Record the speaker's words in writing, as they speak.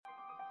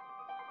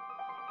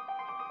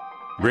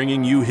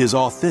bringing you his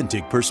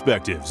authentic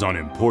perspectives on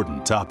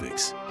important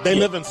topics. They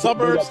live in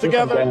suburbs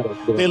together.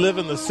 They live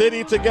in the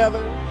city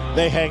together.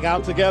 They hang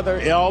out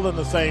together, all in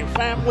the same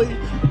family.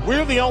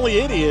 We're the only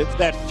idiots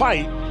that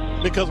fight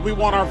because we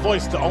want our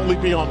voice to only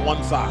be on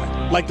one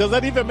side. Like, does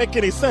that even make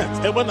any sense?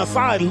 And when the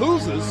side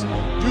loses,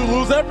 you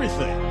lose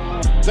everything.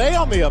 They,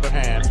 on the other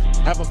hand,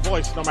 have a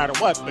voice no matter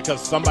what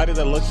because somebody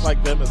that looks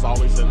like them is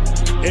always in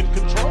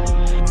control.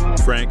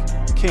 Frank,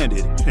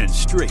 candid, and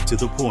straight to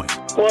the point.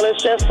 Well,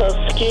 it's just a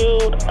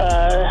skewed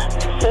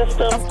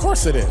system. Of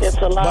course it is. It's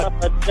a lot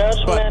of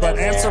judgment. But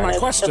answer my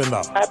question,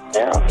 though.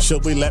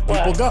 Should we let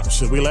people go?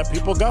 Should we let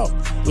people go?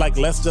 Like,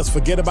 let's just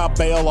forget about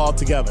bail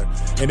altogether.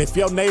 And if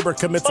your neighbor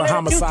commits a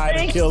homicide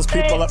and kills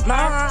people,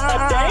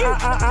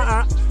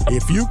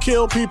 if you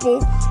kill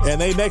people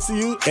and they next to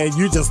you and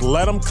you just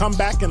let them come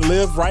back and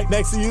live right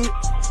next to you,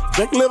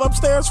 they can live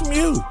upstairs from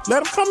you.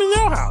 Let them come in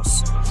your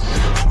house.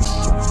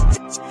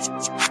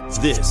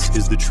 This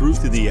is The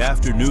Truth in the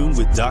Afternoon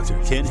with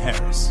Dr. Ken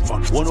Harris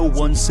on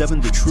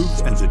 101.7 The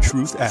Truth and The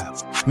Truth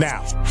app.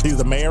 Now, he's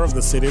the mayor of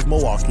the city of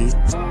Milwaukee.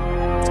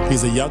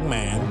 He's a young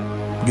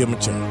man. Give him a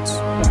chance.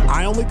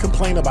 I only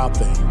complain about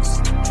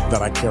things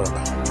that I care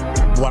about.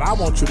 What I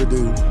want you to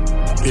do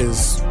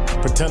is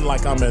pretend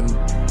like I'm in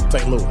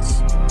St.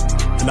 Louis.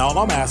 And all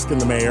I'm asking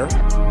the mayor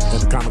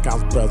and the Common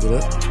Council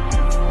president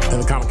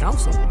and the Common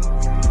Council,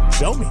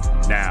 show me.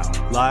 Now,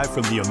 live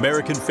from the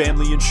American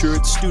Family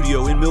Insurance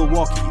Studio in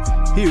Milwaukee,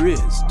 here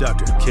is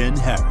Dr. Ken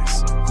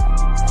Harris.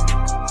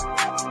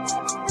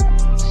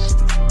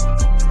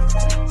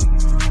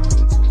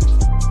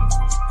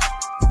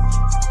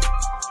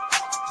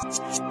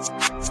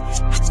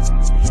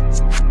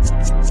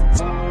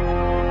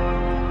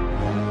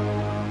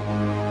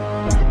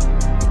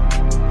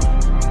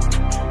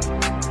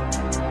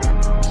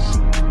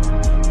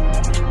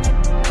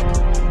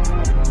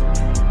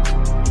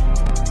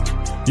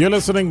 You're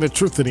listening to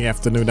Truth in the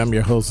Afternoon. I'm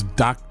your host,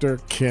 Dr.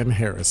 Ken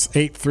Harris.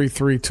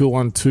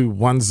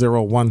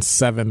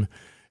 833-212-1017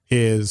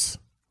 is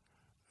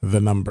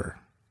the number.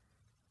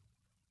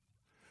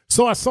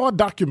 So I saw a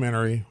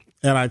documentary,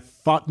 and I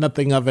thought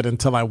nothing of it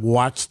until I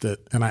watched it,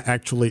 and I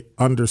actually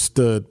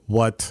understood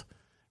what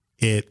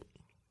it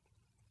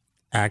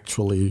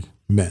actually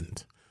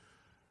meant.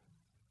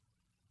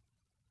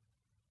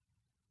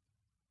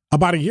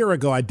 About a year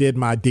ago, I did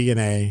my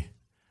DNA,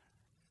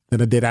 then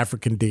I did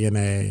African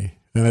DNA,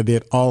 then I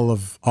did all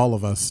of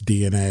us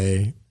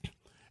DNA,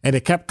 and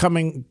it kept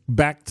coming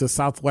back to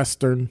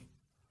southwestern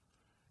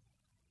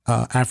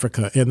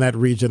Africa, in that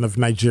region of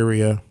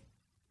Nigeria,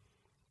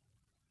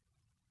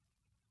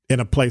 in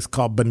a place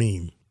called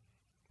Benin.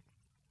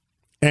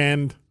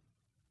 And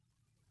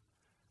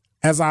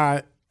as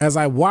I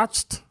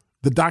watched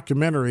the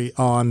documentary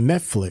on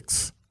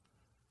Netflix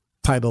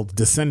titled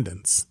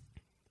Descendants,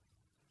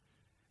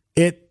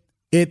 it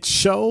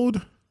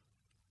showed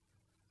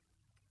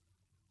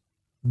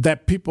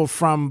that people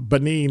from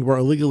Benin were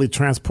illegally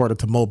transported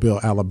to Mobile,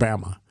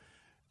 Alabama.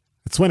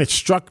 It's when it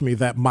struck me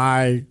that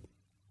my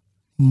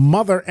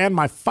mother and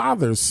my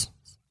father's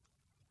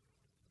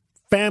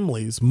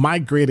families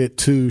migrated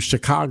to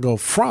Chicago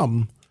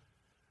from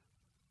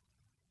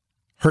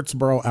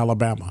Hurtsboro,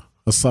 Alabama,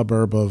 a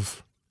suburb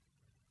of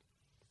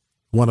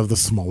one of the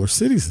smaller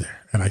cities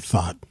there. And I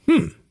thought,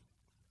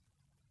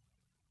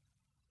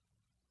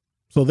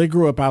 So they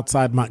grew up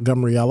outside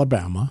Montgomery,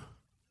 Alabama.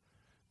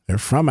 They're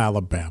from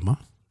Alabama.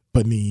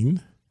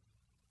 Benin.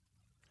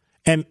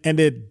 And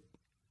it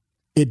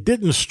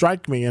didn't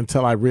strike me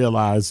until I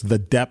realized the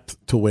depth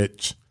to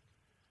which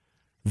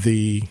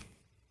I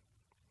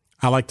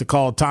like to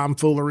call it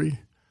tomfoolery,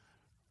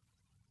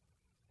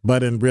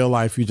 but in real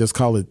life you just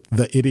call it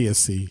the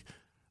idiocy,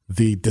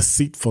 the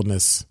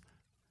deceitfulness,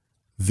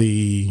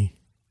 the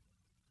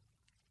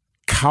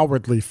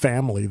cowardly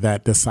family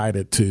that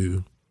decided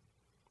to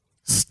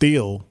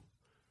steal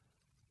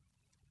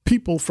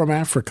people from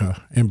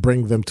Africa and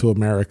bring them to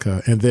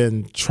America and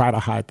then try to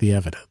hide the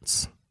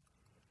evidence.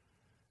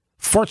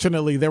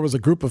 Fortunately, there was a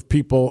group of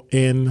people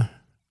in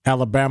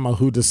Alabama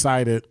who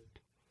decided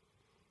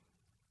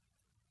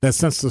that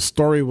since the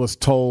story was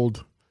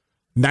told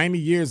 90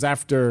 years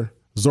after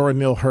Zora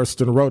Neale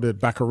Hurston wrote it,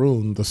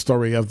 Baccaroon, the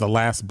story of the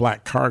last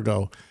black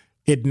cargo,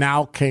 it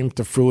now came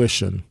to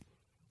fruition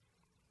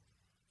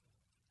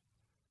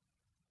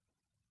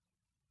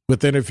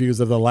with interviews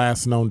of the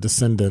last known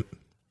descendant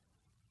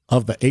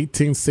of the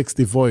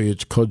 1860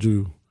 voyage,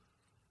 Cujo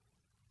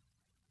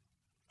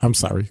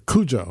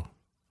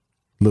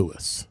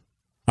Lewis.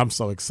 I'm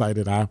so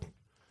excited I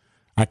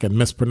can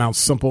mispronounce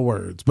simple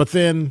words. But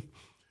then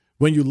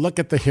when you look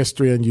at the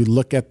history and you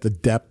look at the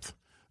depth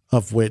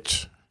of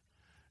which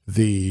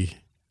the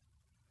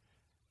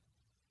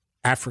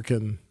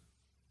African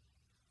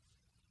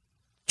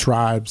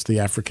tribes, the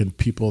African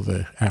people,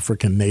 the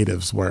African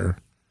natives were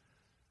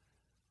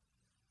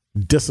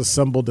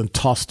disassembled and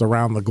tossed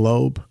around the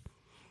globe,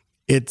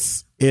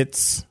 it's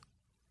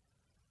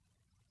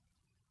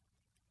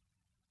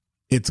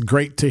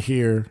great to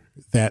hear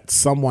that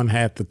someone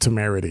had the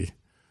temerity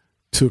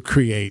to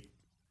create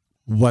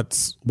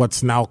what's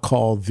now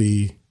called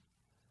the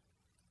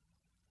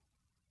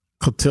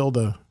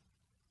Clotilda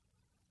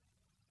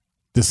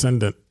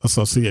Descendant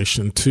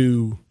Association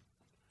to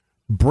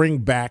bring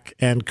back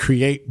and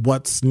create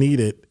what's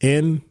needed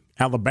in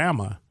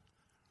Alabama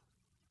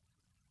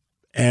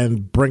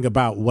and bring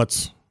about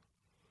what's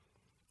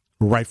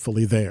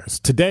rightfully theirs.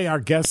 Today, our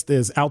guest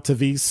is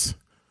Altavice,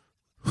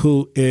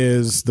 who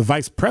is the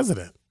vice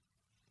president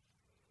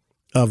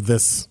of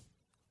this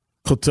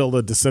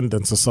Clotilda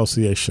Descendants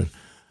Association.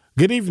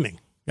 Good evening,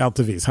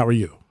 Altavice. How are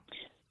you?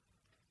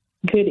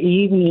 Good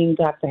evening,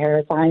 Dr.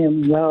 Harris. I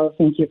am well.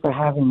 Thank you for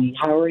having me.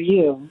 How are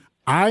you?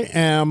 I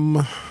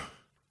am,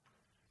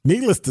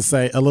 needless to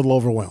say, a little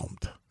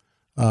overwhelmed.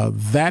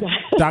 That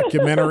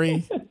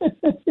documentary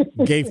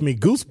gave me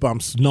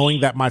goosebumps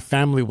knowing that my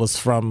family was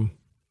from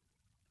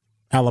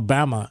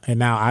Alabama, and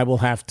now I will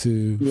have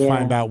to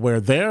find out where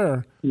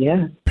their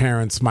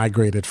parents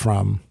migrated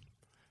from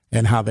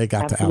and how they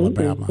got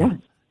Absolutely. to Alabama.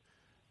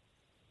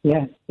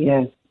 Yes.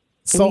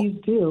 So, please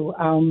do.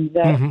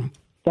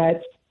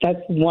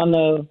 That's one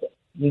of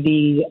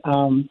the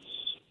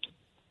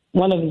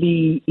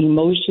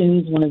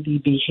emotions, one of the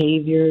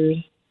behaviors,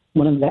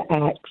 one of the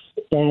acts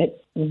that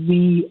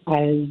we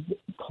as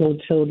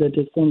Clotilda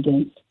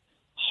descendants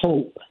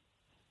hope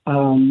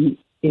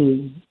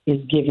is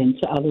given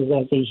to others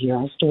as they hear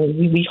our story.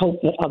 We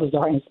hope that others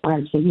are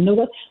inspired. So, you know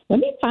what? Let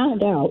me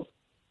find out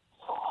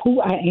who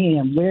I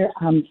am, where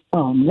I'm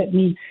from. Let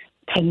me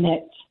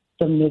connect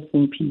the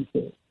missing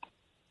pieces.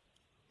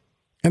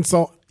 And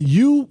so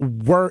you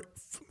were,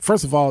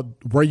 first of all,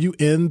 were you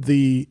in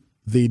the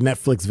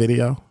Netflix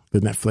video, the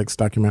Netflix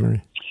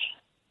documentary?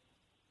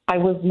 I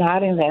was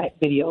not in that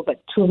video,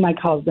 but two of my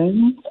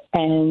cousins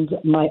and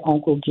my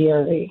Uncle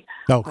Gary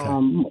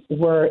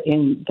were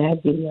in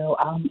that video.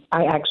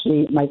 I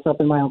actually, myself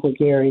and my Uncle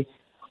Gary,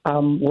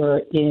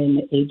 were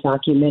in a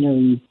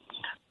documentary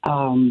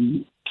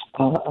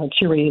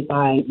curated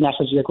by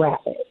National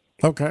Geographic.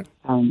 Okay.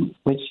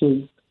 Which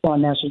is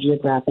on National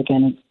Geographic,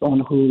 and it's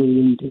on Hulu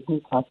and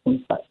Disney Plus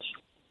and such.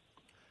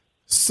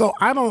 So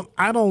I don't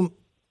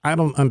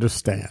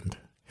understand.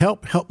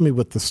 Help me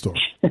with the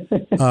story.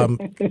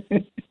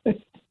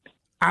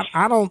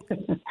 I don't.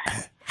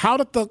 How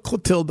did the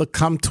Clotilda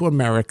come to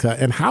America,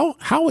 and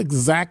how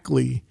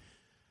exactly?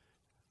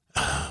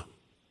 I'm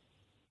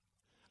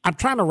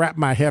trying to wrap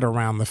my head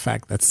around the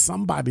fact that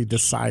somebody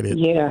decided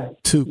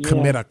to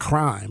commit a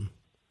crime.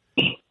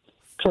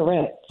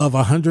 Correct. Of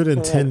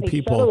 110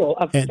 people.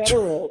 A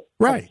federal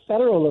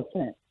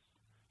offense.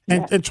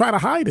 And try to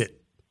hide it.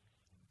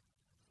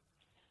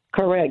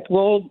 Correct.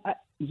 Well,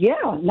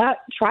 not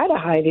try to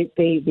hide it.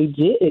 They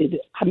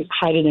did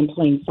hide it in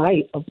plain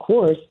sight, of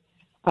course,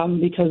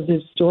 because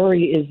this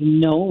story is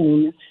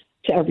known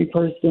to every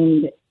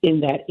person in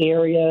that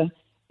area,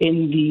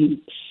 in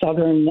the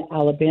southern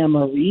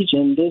Alabama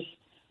region. This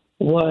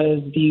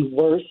was the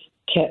worst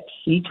kept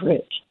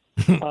secret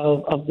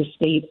of the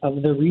state,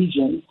 of the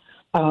region.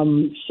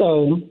 And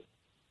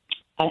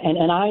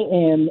I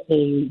am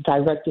a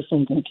direct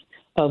descendant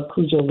of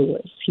Cudjo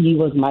Lewis. He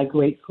was my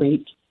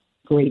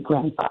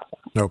great-great-great-grandfather.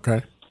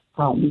 Okay.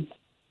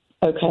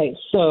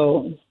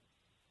 So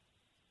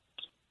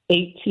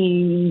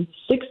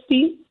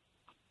 1860,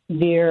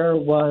 there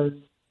was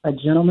a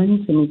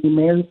gentleman, Timothy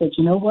Mary, said,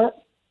 you know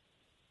what?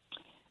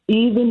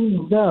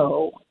 Even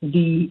though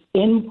the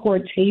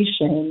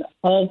importation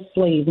of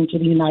slaves into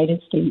the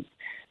United States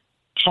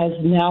has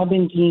now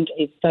been deemed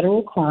a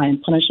federal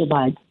crime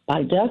punishable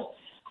by death,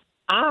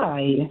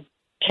 I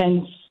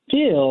can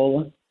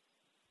still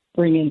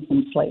bring in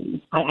some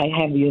slaves. I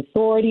have the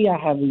authority, I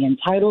have the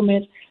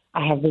entitlement,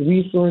 I have the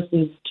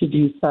resources to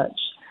do such.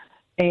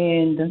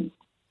 And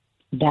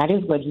that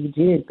is what he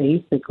did,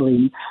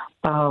 basically.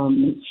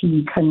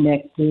 He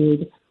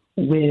connected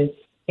with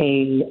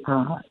a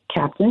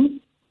Captain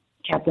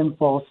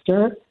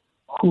Foster,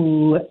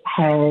 who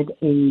had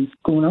a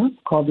schooner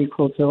called the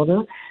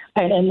Clotilda.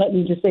 And let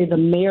me just say, the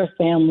Mayer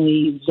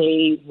family,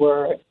 they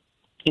were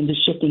in the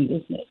shipping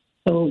business.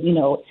 So,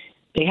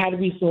 they had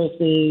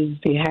resources,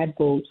 they had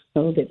boats,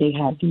 so that they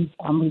had these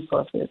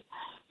resources.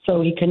 So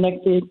he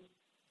connected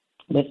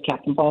with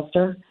Captain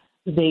Foster.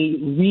 They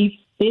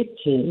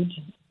refitted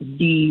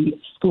the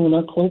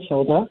schooner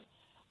Clotilda,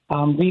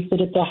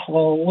 refitted the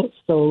hull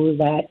so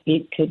that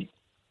it could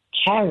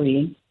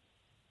carry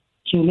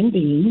human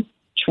beings,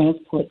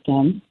 transport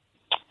them.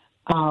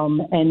 And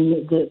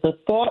the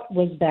thought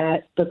was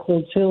that the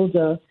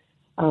Clotilda,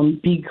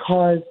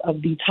 because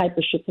of the type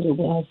of ship that it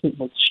was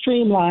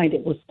streamlined,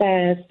 it was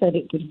fast, that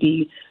it would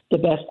be the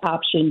best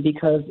option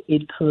because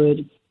it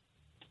could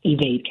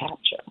evade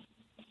capture.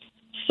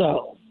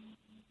 So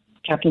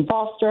Captain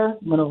Foster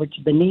went over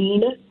to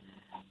Benin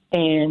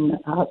and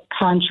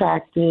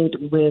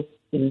contracted with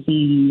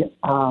the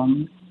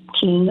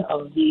king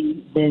of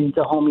the then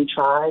Dahomey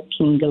tribe,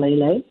 King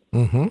Galele.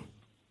 Mm-hmm.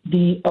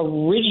 The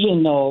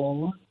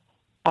original,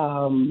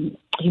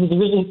 he was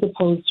originally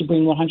supposed to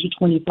bring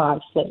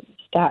 125 slaves.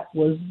 That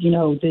was,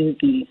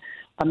 the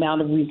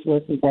amount of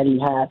resources that he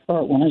had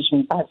for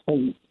 125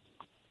 slaves.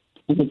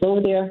 He was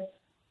over there,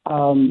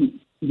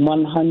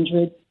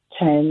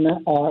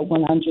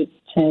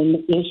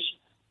 110-ish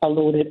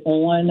loaded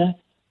on,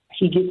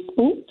 he gets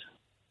spooked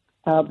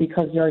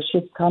because there are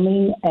ships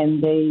coming,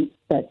 and they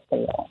set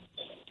sail.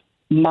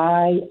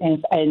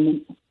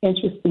 And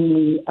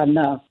interestingly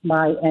enough,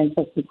 my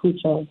ancestor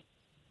Cucho,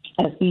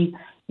 as he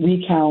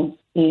recounts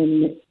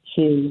in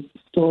his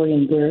story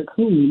in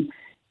Veracruz,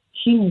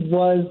 he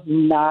was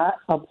not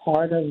a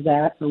part of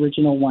that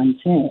original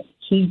 110.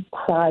 He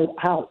cried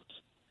out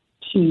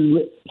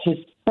to his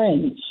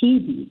friend,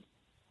 Hebe,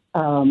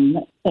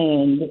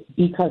 and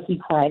because he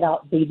cried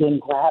out, they then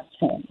grabbed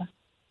him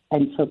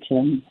and took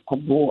him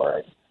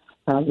aboard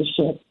the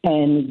ship.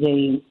 And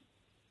they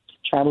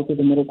traveled through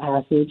the Middle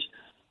Passage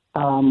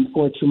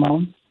for 2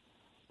 months,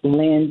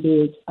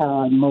 landed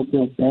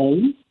Mobile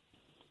Bay.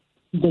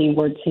 They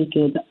were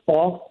taken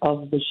off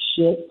of the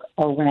ship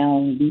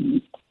around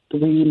the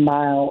 3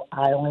 Mile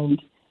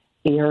Island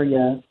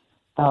area,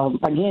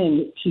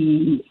 again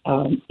to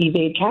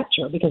evade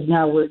capture, because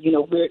now we're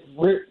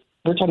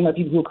talking about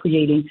people who are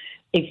creating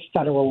a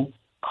federal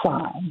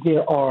crime.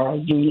 There are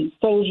Union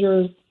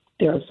soldiers.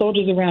 There are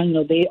soldiers around.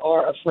 They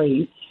are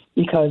afraid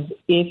because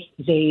if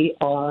they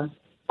are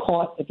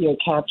caught, if they are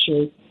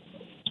captured,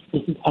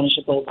 this is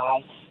punishable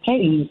by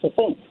hanging this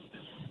offense.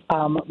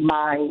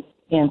 My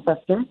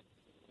ancestor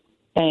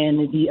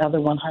and the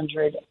other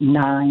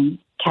 109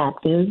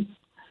 captives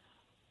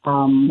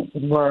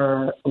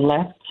were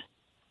left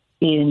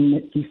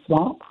in the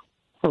swamp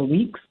for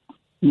weeks,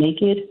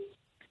 naked,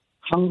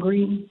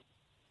 hungry,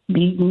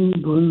 beaten,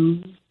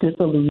 bruised,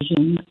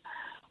 disillusioned,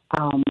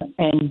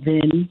 and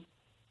then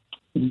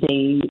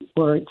they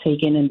were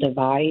taken and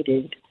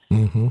divided,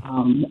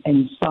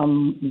 and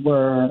some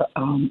were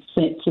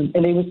sent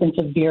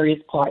to various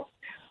parts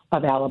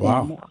of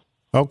Alabama.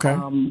 Wow. Okay.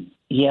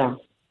 Yeah.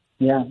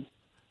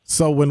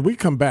 So when we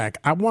come back,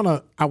 I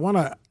wanna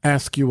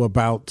ask you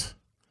about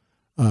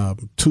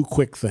 2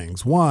 quick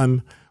things.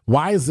 One,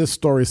 why is this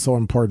story so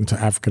important to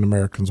African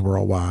Americans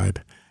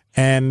worldwide?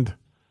 And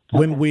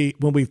when we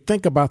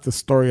think about the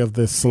story of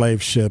this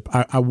slave ship,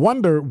 I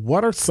wonder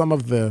what are some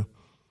of the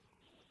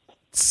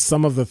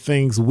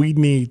things we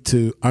need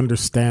to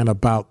understand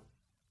about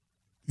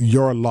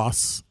your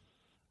loss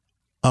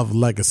of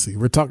legacy.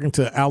 We're talking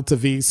to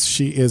Altavice.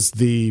 She is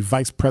the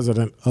vice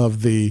president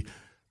of the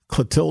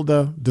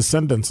Clotilda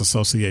Descendants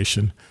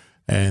Association,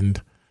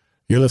 and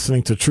you're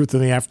listening to Truth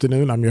in the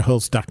Afternoon. I'm your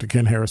host, Dr.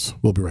 Ken Harris.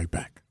 We'll be right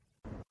back.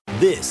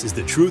 This is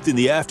The Truth in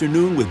the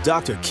Afternoon with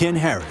Dr. Ken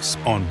Harris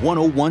on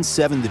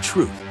 1017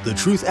 The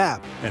Truth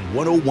app, and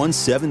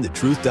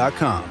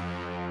 1017thetruth.com.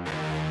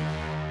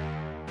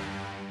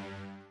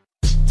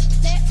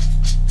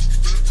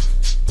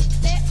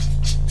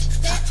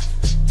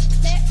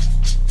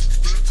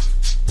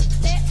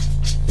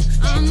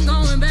 I'm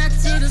going back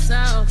to the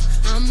South.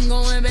 I'm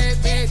going back,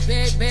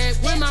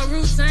 where my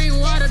roots ain't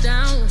watered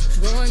down.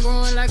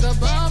 Growing like a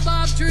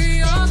baobab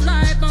tree of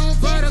life on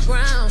fertile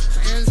ground.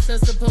 My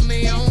ancestor put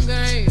me on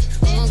game,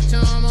 on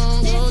charm,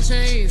 on gold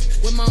chains,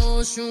 with my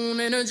old shoe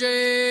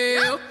energy.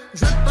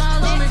 Drip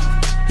all on me.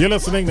 You're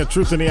listening to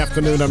Truth in the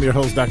Afternoon. I'm your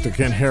host, Dr.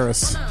 Ken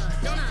Harris.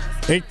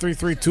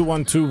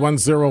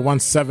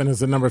 833-212-1017 is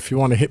the number if you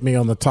want to hit me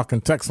on the talk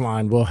and text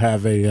line. We'll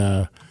have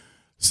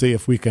see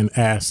if we can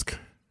ask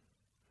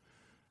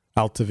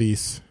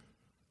Altavice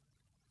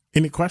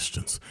any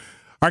questions.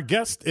 Our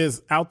guest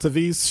is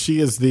Altavice. She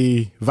is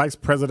the vice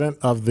president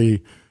of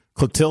the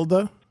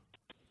Clotilda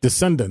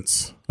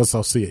Descendants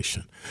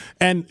Association.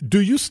 And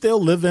do you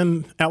still live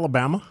in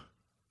Alabama?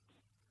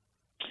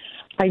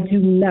 I do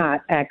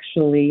not,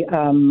 actually.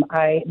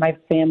 My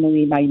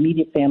family, my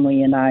immediate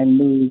family, and I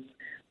moved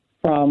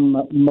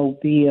from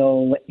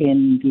Mobile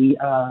in the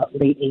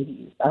late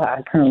 80s.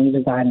 I currently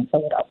reside in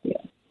Philadelphia.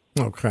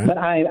 Okay. But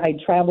I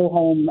travel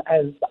home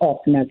as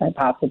often as I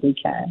possibly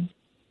can.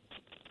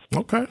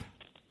 Okay.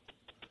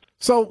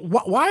 So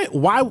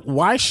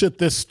why should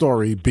this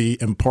story be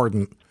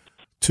important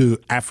to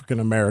African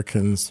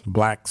Americans,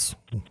 blacks,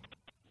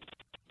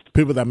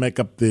 people that make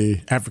up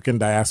the African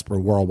diaspora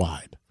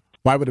worldwide?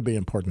 Why would it be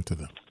important to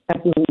them?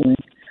 Absolutely.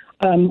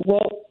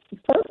 Well,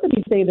 first let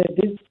me say that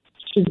this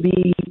should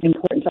be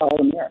important to all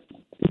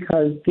Americans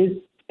because this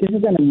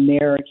is an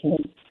American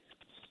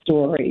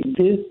story.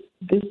 This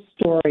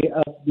story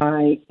of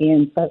my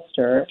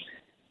ancestor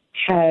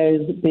has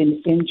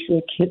been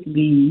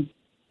intricately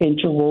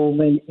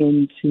interwoven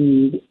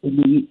into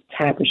the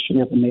tapestry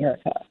of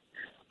America.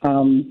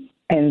 And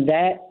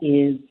that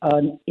is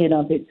in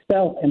of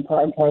itself and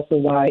part and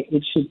parcel why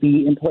it should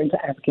be important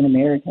to African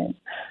Americans.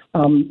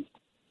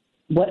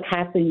 What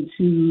happened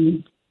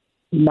to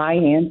my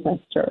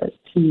ancestors,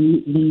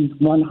 to these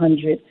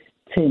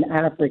 110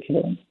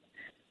 Africans,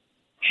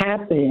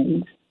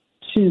 happened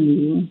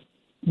to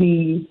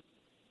the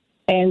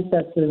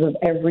ancestors of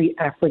every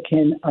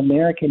African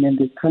American in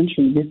this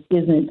country. This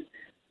isn't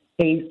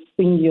a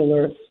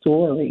singular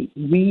story.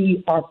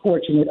 We are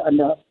fortunate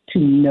enough to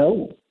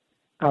know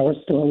our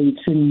story,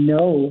 to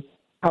know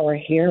our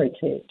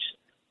heritage.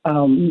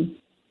 And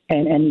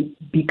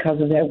because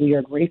of that, we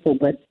are grateful.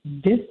 But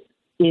this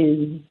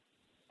is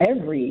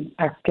every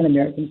African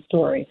American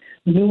story.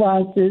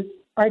 Nuances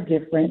are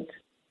different,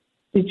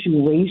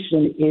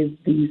 situation is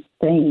the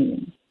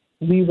same.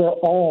 We were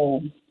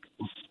all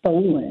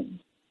stolen,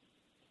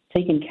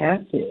 taken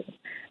captive,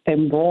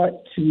 and brought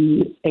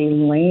to a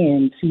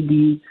land to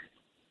be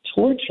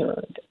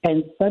tortured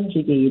and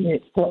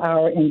subjugated for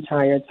our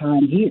entire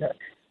time here.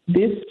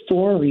 This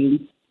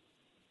story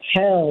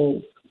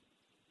tells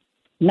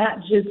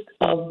not just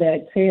of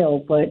that tale,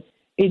 but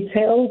it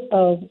tells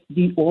of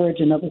the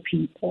origin of a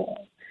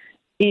people.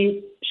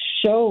 It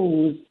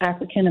shows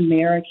African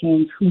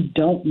Americans who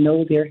don't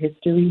know their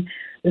history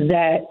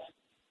that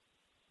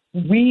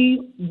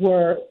we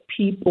were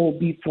people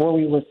before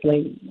we were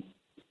slaves.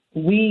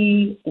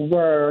 We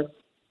were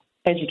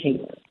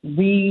educators.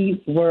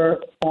 We were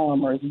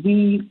farmers.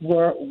 We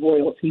were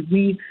royalty.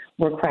 We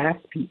were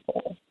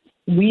craftspeople.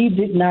 We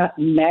did not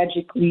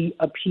magically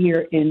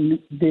appear in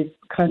this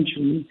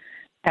country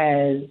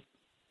as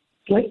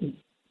slaves.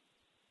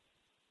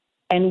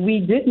 And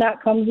we did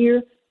not come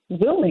here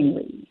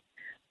willingly.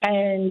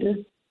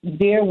 And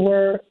there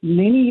were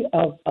many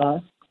of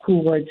us who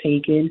were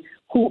taken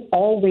who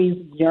always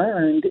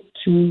yearned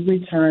to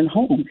return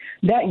home.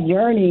 That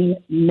yearning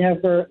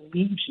never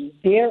leaves you.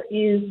 There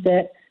is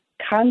that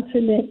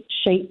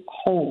continent-shaped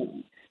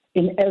hole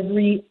in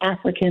every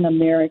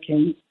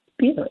African-American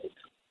spirit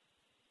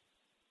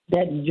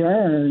that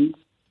yearns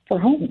for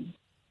home,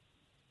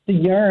 that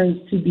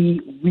yearns to be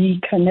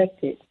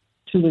reconnected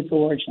to its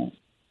origin.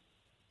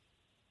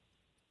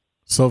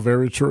 So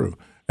very true.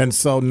 And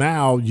so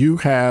now you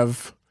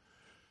have,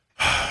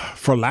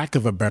 for lack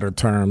of a better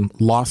term,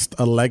 lost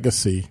a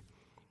legacy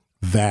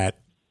that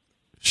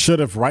should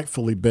have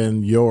rightfully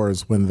been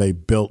yours when they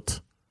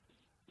built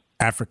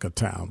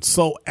Africatown.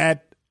 So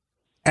at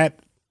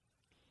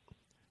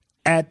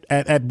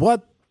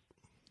what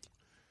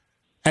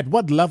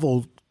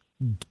level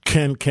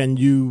can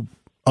you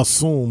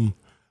assume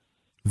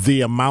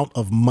the amount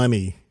of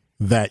money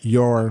that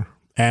your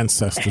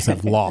ancestors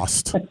have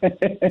lost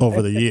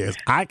over the years?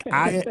 I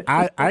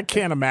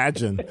can't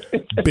imagine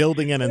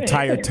building an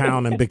entire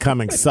town and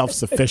becoming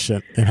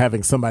self-sufficient and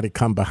having somebody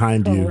come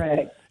behind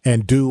you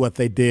and do what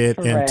they did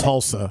in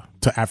Tulsa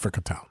to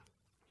Africatown.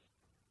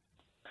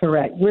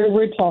 Correct.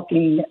 We're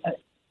talking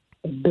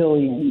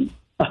billions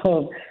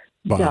of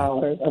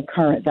dollars, of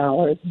current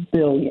dollars,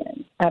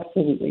 billions.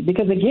 Absolutely.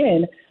 Because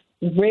again,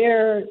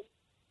 where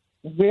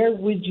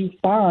would you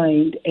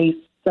find a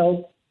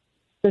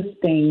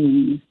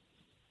self-sustaining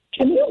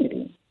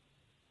community?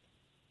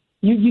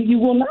 You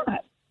will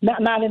not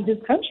in this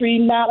country,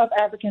 not of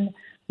African,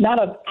 not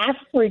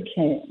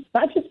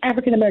just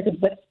African Americans,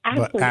 but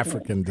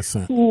African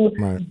descent, who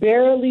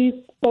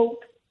barely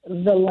spoke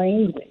the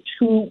language,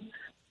 who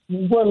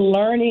were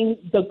learning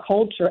the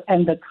culture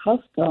and the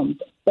customs,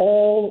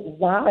 all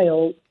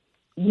while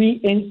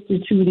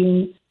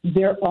reinstituting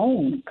their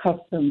own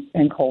customs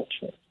and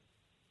culture.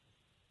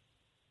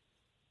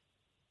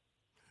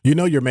 You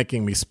know, you're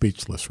making me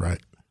speechless, right?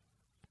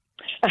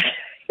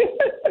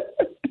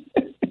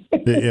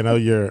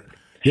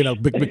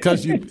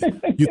 Because you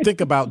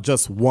think about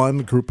just one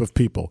group of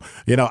people.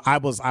 You know, I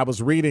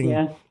was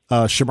reading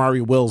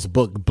Shamari Will's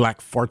book Black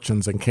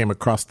Fortunes and came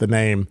across the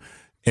name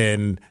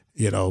in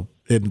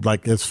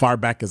like as far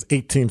back as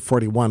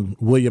 1841,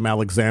 William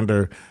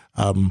Alexander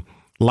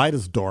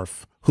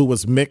Leidesdorff, who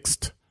was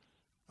mixed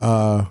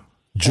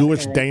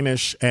Jewish,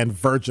 Danish, and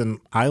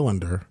Virgin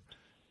Islander,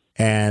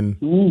 and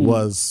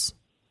was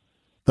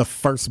the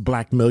first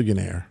black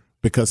millionaire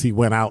because he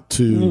went out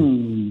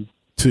to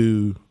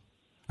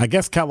I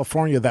guess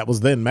California, that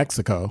was then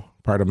Mexico,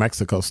 part of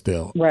Mexico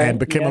still, and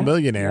became a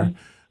millionaire.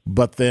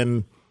 But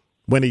then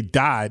when he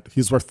died,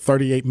 he's worth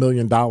 $38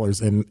 million in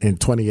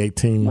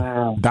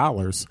 2018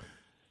 dollars.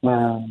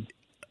 Wow.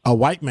 A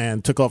white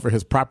man took over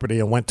his property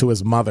and went to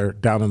his mother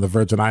down in the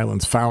Virgin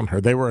Islands, found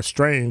her. They were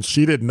estranged.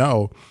 She didn't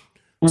know,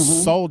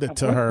 sold it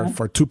to her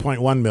for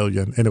 $2.1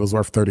 million, and it was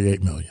worth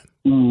 $38 million.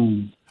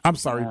 I'm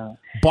sorry,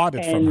 bought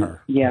it from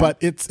her. But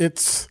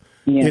it's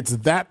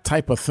that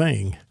type of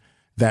thing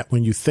that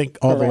when you think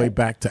all the way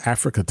back to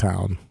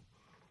Africatown,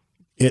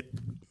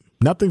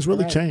 nothing's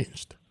really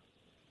changed.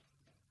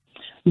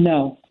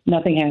 No,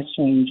 nothing has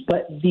changed.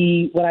 But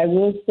what I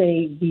will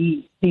say,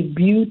 the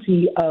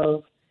beauty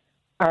of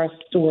our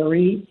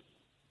story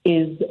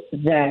is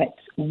that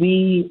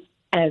we,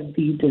 as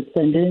the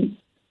descendants,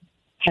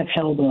 have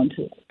held on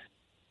to it.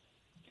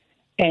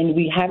 And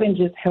we haven't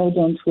just held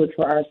on to it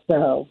for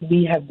ourselves.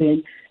 We have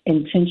been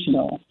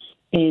intentional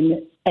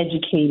in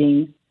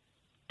educating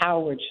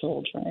our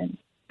children,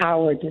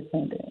 our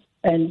descendants.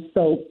 And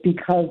so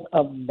because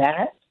of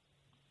that,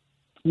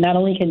 not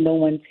only can no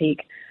one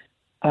take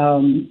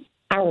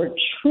our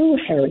true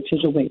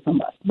heritage away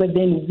from us, but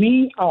then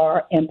we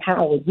are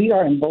empowered, we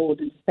are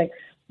emboldened to say,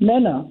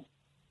 no.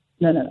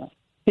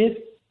 This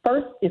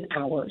first is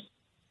ours.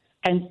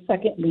 And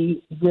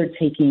secondly, we're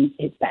taking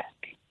it back.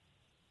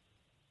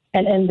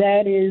 And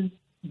that is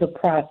the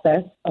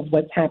process of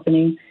what's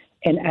happening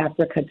in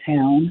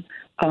Africatown.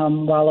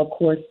 While, of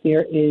course,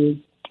 there is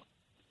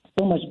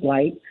so much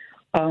blight,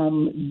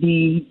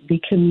 the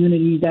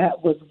community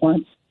that was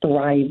once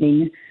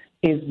thriving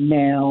is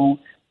now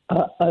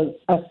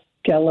a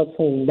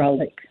skeletal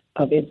relic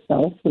of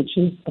itself, which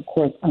is, of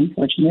course,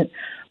 unfortunate.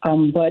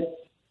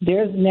 But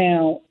there's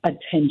now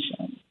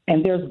attention,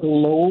 and there's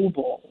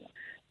global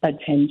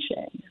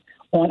attention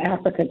on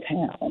Africa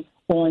Town,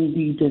 on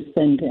the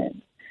descendants.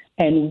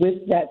 And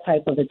with that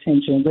type of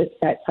attention, with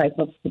that type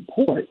of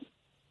support,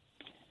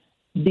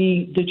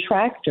 the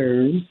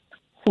detractors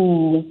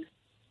who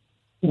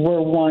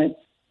were once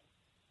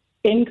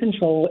in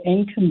control,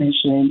 in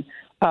commission,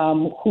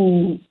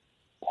 who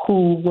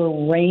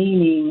were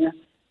reigning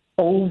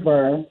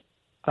over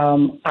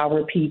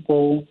our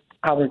people,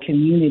 our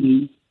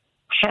community,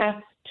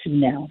 have to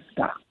now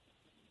stop.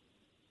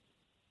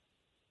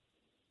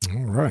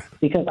 All right.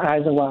 Because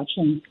eyes are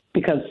watching,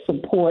 because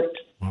support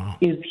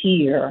is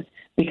here,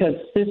 because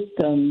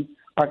systems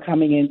are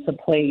coming into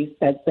place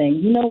that's saying,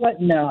 you know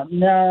what, no,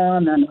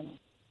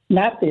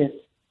 not this,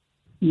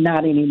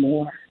 not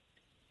anymore.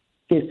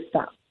 This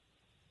stop.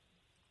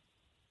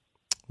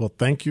 Well,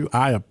 thank you.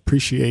 I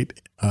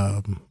appreciate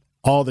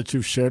all that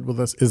you've shared with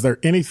us. Is there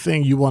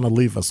anything you want to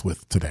leave us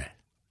with today?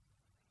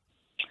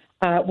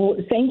 Well,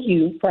 thank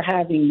you for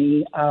having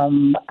me.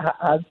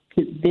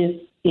 This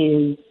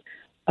is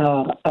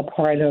a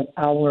part of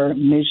our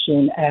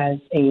mission as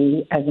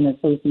an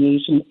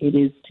association. It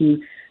is to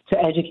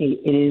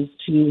educate. It is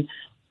to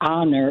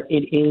honor.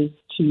 It is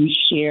to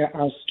share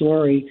our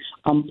story.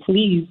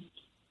 Please,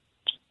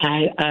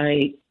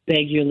 I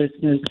beg your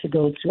listeners to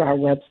go to our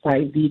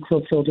website,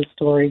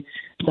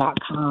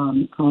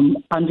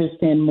 theclotildastory.com.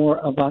 Understand more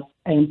of us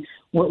and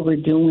what we're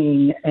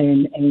doing,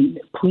 and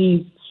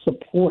please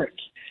support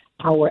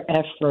our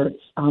efforts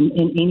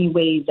in any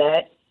way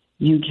that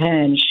you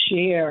can.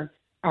 Share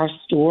our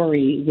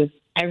story with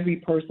every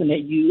person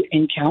that you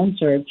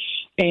encounter,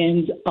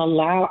 and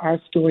allow our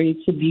story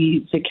to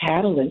be the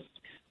catalyst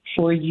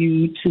for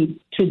you to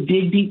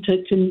dig deep,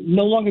 to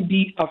no longer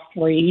be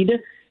afraid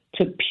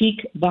to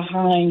peek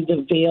behind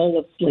the veil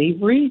of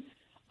slavery,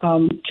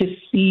 to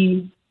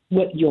see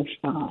what you'll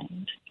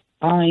find.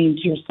 Find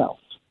yourself.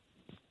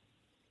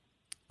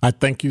 I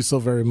thank you so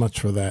very much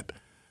for that.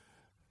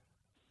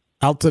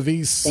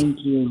 Altavis, thank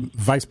you.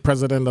 Vice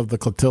President of the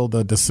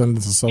Clotilda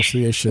Descendants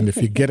Association. If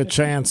you get a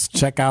chance,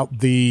 check out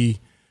the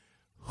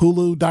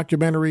Hulu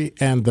documentary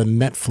and the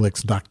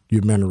Netflix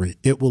documentary.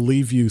 It will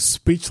leave you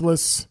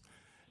speechless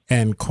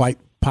and quite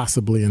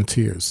possibly in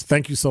tears.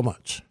 Thank you so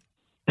much.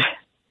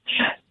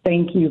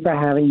 Thank you for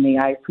having me.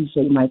 I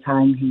appreciate my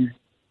time here.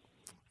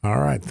 All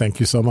right. Thank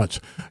you so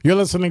much. You're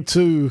listening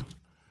to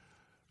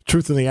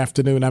Truth in the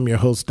Afternoon. I'm your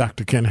host,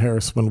 Dr. Ken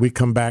Harris. When we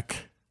come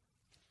back,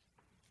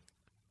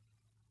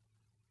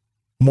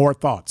 more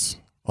thoughts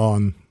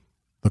on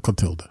the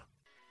Clotilda.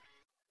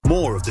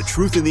 More of the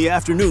Truth in the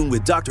Afternoon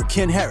with Dr.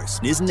 Ken Harris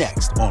is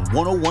next on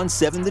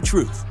 1017 The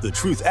Truth, The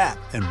Truth app,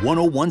 and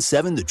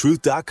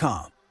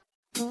 1017thetruth.com.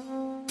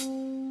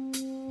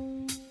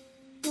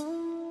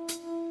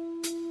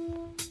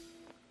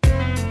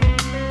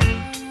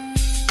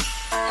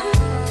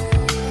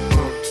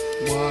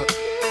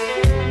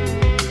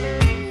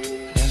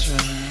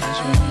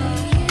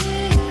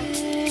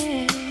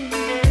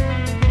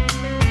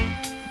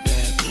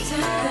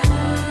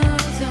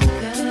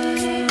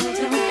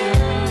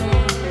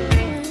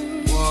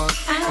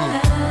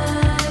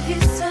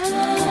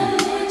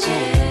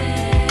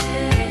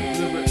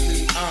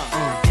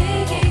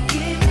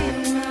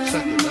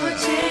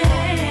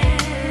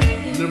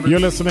 You're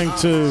listening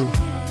to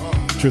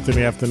Truth in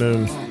the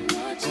Afternoon.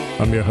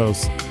 I'm your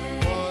host,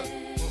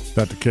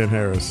 Dr. Ken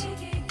Harris.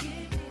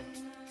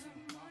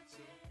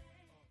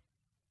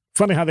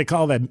 Funny how they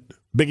call that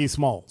Biggie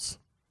Smalls.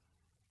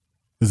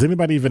 Does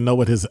anybody even know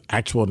what his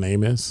actual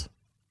name is?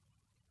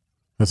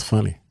 That's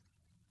funny.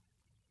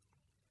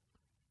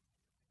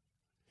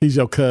 He's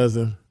your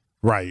cousin,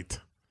 right?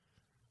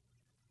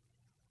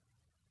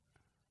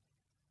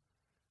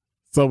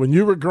 So when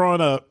you were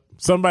growing up,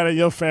 somebody in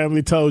your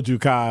family told you,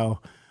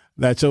 Kyle,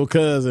 that your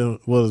cousin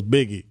was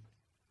Biggie.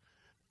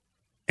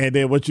 And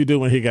then what you do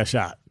when he got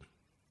shot?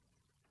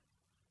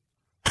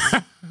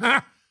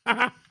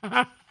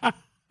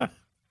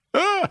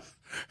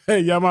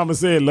 Hey, your mama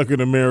said, look in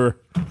the mirror.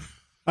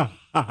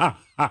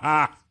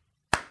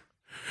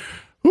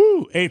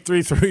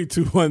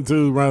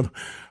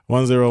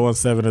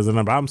 833-212-1017 is the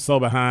number. I'm so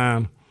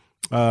behind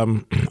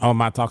on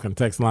my talking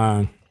text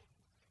line.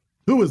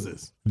 Who is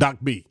this? Doc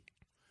B.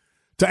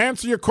 To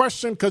answer your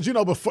question, because, you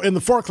know, before in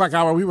the 4 o'clock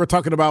hour, we were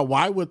talking about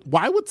why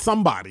would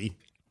somebody,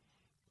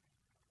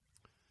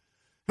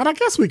 and I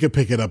guess we could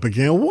pick it up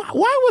again.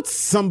 Why would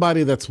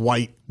somebody that's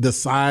white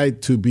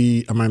decide to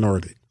be a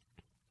minority?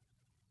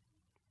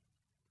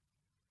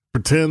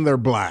 Pretend they're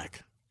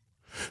black.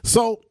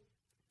 So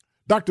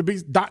Doc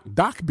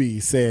B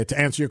said, to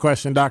answer your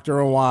question,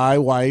 Doctor, on why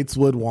whites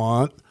would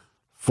want,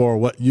 for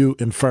what you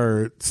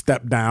inferred,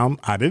 step down.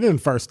 I didn't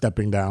infer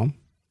stepping down.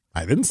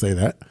 I didn't say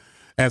that.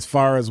 As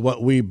far as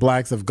what we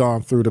blacks have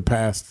gone through to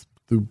pass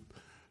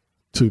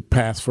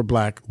for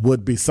black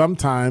would be,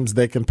 sometimes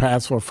they can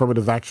pass for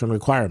affirmative action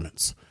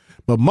requirements.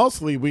 But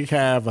mostly we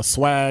have a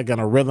swag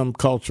and a rhythm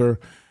culture.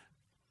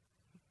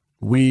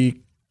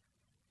 We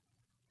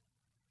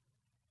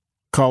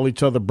call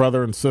each other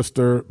brother and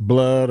sister,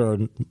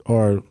 blood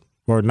or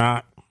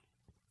not.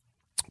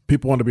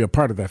 People want to be a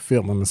part of that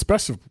feeling,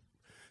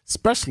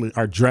 especially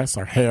our dress,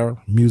 our hair,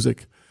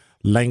 music,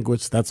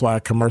 language. That's why a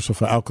commercial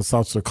for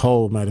Alka-Seltzer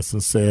cold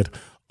medicine said,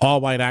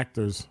 all white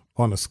actors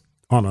on a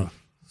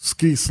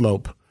ski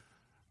slope,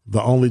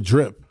 the only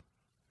drip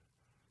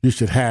you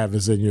should have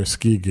is in your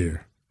ski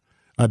gear.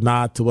 A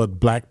nod to what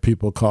black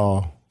people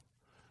call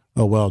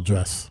a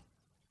well-dressed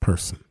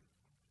person.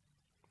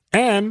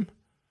 And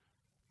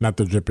not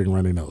the dripping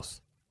runny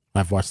nose.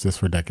 I've watched this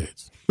for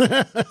decades.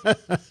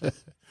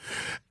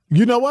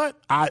 You know what?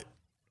 I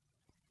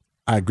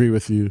agree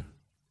with you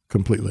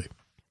completely.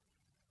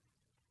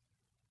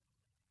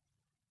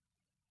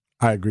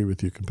 I agree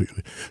with you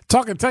completely.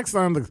 Talking text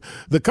on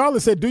the caller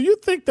said, do you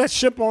think that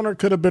ship owner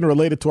could have been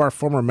related to our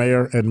former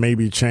mayor and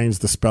maybe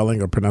changed the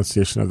spelling or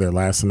pronunciation of their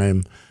last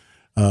name?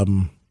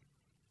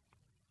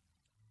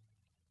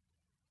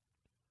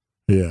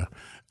 Yeah.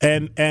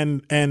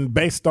 And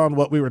based on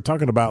what we were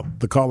talking about,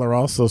 the caller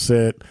also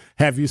said,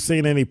 have you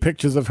seen any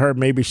pictures of her?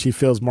 Maybe she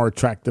feels more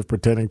attractive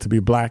pretending to be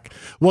black.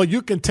 Well,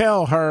 you can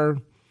tell her.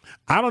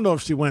 I don't know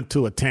if she went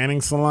to a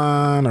tanning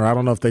salon, or I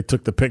don't know if they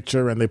took the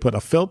picture and they put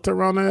a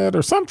filter on it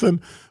or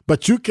something,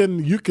 but you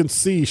can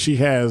see she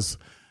has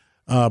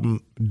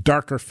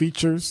darker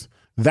features.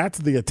 That's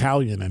the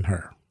Italian in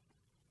her,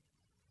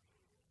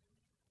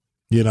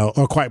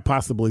 or quite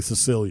possibly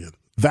Sicilian.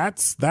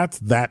 That's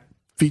that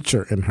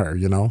feature in her,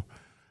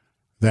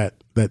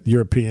 that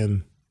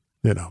European,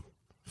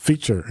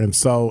 feature. And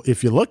so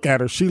if you look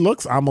at her, she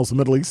looks almost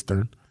Middle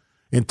Eastern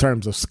in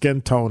terms of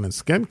skin tone and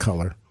skin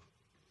color.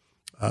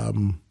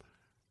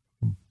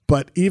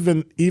 But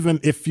even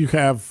if you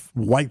have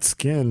white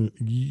skin,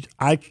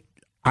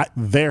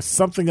 there's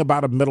something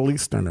about a Middle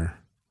Easterner.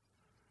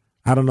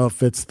 I don't know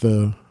if it's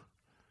the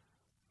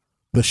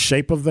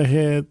shape of the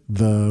head,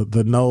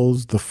 the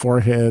nose, the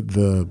forehead,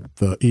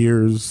 the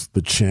ears,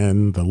 the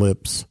chin, the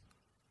lips.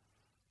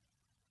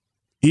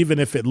 Even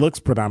if it looks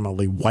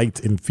predominantly white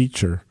in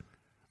feature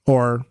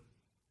or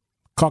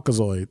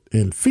Caucasoid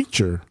in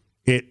feature,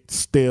 it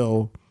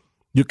still,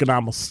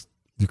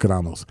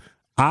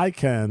 I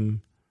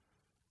can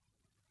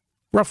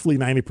roughly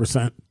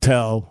 90%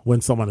 tell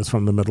when someone is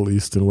from the Middle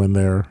East and when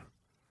they're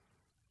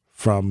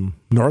from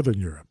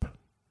Northern Europe,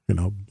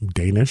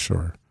 Danish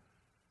or,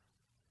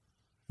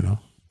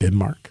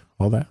 Denmark,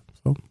 all that.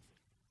 So,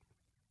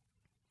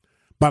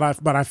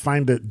 but I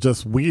find it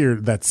just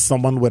weird that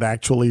someone would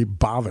actually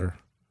bother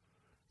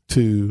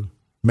to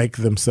make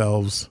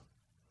themselves,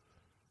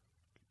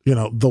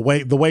 the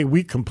way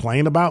we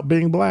complain about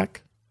being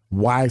black,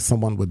 why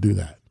someone would do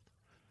that.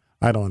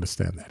 I don't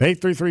understand that.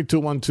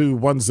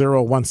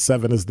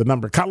 833-212-1017 is the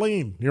number.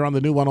 Colleen, you're on the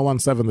new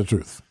 1017 The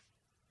Truth.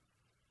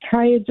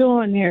 How you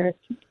doing there,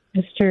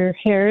 Mr.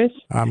 Harris?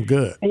 I'm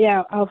good.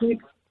 Yeah,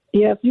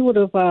 if you would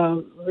have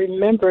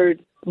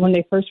remembered when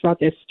they first brought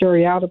that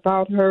story out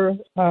about her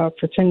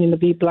pretending to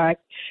be black,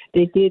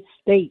 they did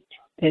state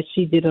that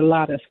she did a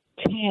lot of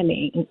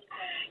tanning.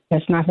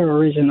 That's not her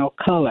original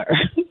color.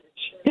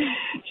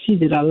 She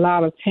did a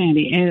lot of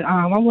tanning. And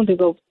I wanted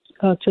to go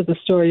to the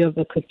story of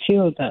the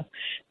Clotilda,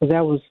 because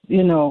that was,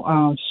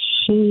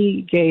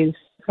 she gave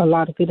a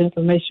lot of good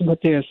information, but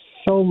there's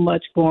so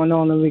much going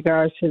on in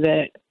regards to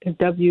that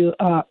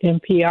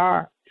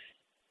WPR,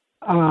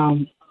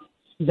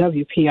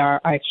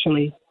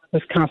 actually,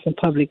 Wisconsin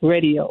Public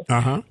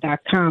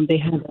Radio.com. They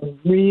have a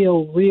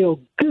real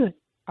good,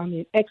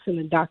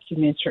 excellent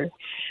documentary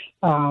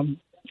on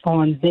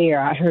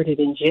there. I heard it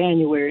in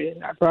January,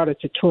 and I brought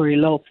it to Tori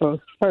Lowe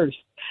first,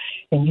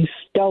 and you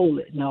stole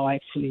it. No,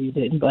 actually you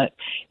didn't. But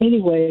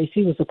anyway,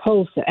 he was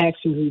supposed to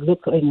actually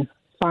look and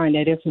find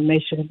that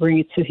information and bring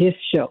it to his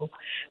show.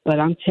 But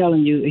I'm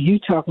telling you, you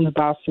talking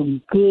about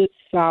some good,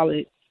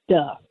 solid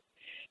stuff.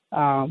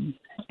 And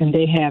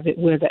they have it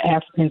where the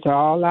Africans are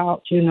all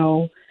out,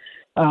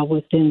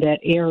 within that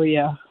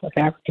area of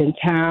African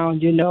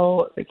town,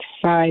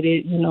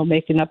 excited,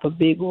 making up a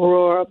big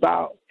roar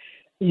about,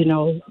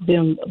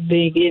 them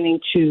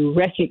beginning to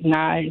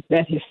recognize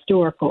that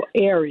historical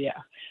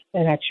area.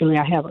 And actually,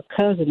 I have a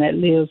cousin that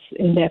lives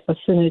in that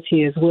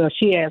vicinity as well.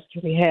 She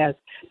actually has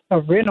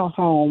a rental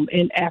home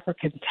in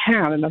African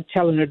town. And I'm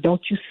telling her,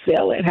 don't you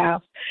sell that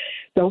house.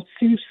 Don't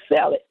you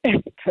sell it,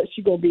 because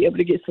you're going to be able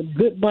to get some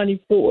good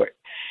money for it.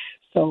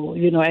 So,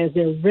 as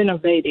they're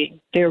renovating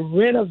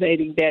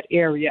that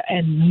area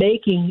and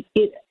making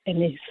it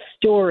an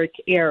historic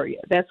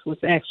area. That's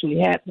what's actually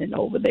happening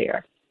over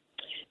there.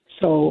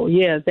 So,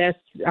 yeah,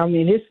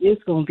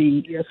 it's going to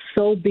be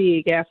so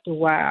big after a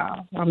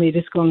while.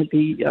 It's going to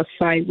be a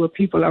site where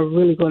people are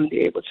really going to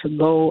be able to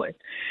go, and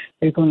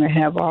they're going to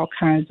have all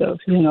kinds of,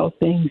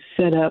 things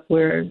set up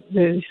where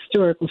the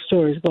historical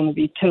story is going to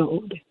be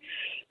told.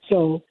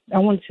 So I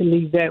wanted to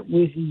leave that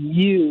with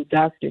you,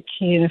 Dr.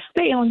 Ken, and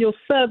stay on your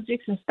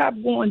subjects and stop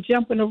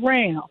jumping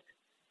around.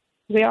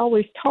 They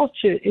always taught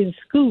you in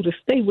school to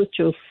stay with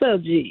your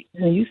subject.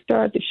 And you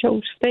start the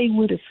show, stay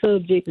with the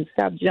subject and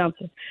stop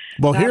jumping.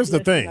 Well, here's the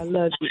thing. I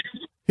love you.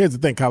 Here's the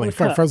thing, Colleen.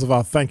 First of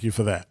all, thank you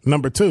for that.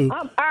 Number two.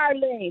 I'm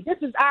Ireland. Arlene. This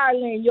is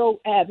Arlene, your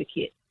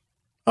advocate.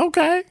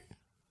 Okay.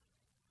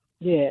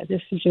 Yeah,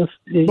 this is just.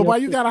 But why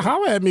you got to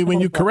holler at me when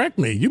you correct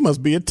me? You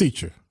must be a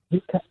teacher.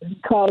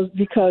 Because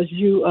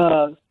you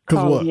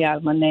called me out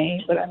of my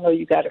name, but I know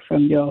you got it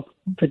from your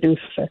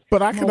producer.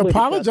 But I can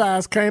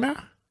apologize, can't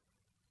I?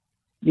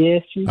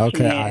 Yes, you can.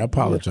 Okay, I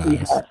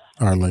apologize,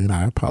 Arlene.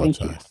 I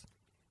apologize.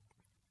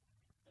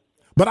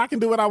 But I can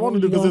do what I want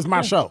to do because it's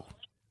my show.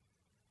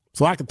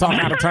 So I can talk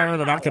out of turn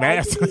and I can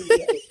ask.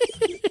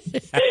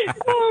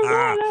 All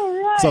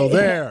right. So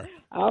there.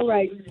 All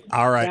right.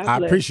 I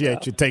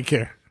appreciate you. Take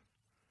care.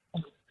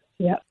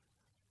 Yep.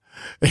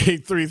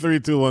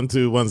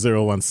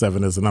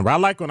 833-212-1017 is the number. I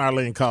like when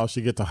Arlene calls.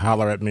 She get to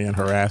holler at me and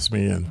harass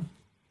me and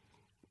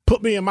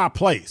put me in my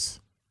place.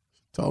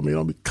 She told me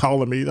don't be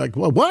calling me like,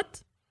 well,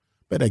 what?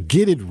 Better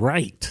get it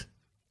right.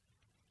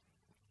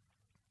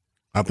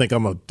 I think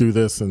I'm gonna do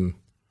this and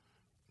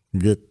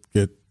get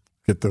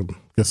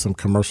some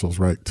commercials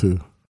right too.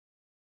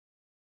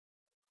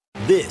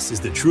 This is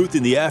The Truth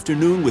in the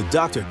Afternoon with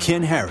Dr.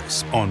 Ken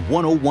Harris on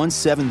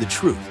 1017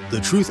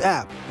 The Truth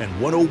app, and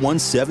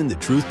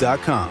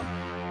 1017thetruth.com.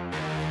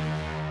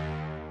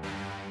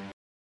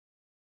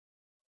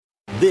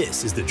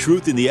 This is The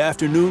Truth in the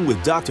Afternoon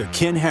with Dr.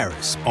 Ken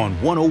Harris on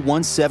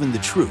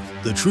 1017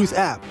 The Truth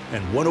app,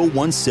 and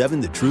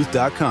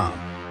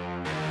 1017thetruth.com.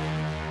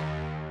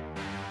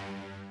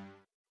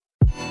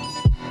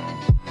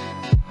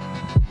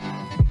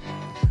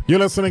 You're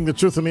listening to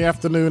Truth in the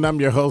Afternoon.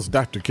 I'm your host,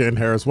 Dr. Ken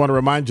Harris. Want to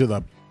remind you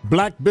the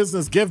Black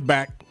Business Give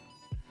Back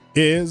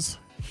is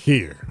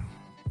here,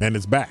 and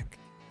it's back.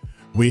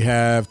 We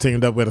have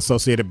teamed up with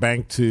Associated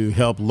Bank to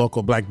help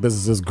local black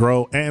businesses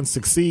grow and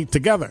succeed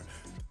together.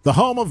 The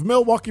home of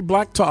Milwaukee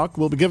Black Talk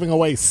will be giving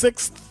away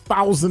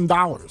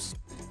 $6,000.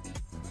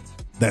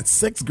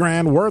 That's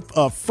 $6,000 worth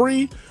of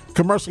free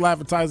commercial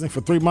advertising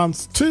for 3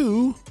 months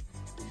to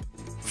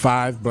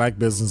 5 black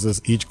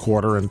businesses each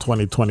quarter in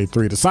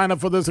 2023. To sign up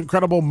for this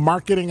incredible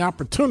marketing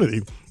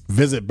opportunity,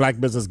 visit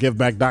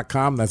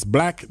blackbusinessgiveback.com. That's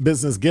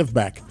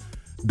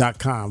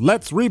blackbusinessgiveback.com.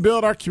 Let's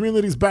rebuild our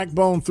community's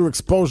backbone through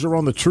exposure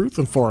on the truth.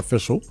 And for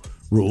official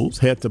rules,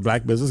 head to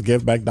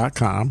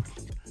blackbusinessgiveback.com.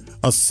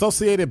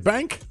 Associated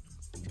Bank,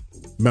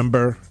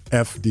 member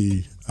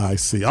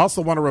FDIC.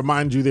 Also want to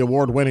remind you the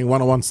award-winning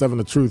 1017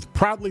 The Truth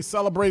proudly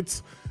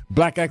celebrates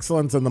Black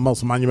excellence in the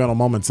most monumental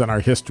moments in our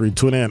history.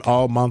 Tune in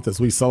all month as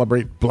we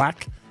celebrate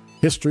Black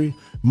History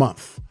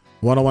Month.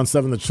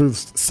 1017 The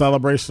Truth's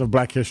celebration of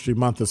Black History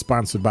Month is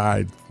sponsored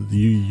by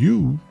the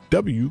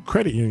UW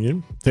Credit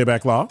Union,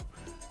 Payback Law,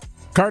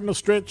 Cardinal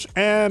Stritch,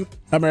 and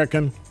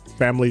American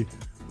Family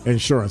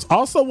Insurance.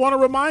 Also want to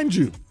remind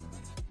you,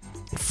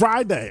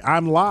 Friday,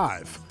 I'm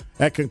live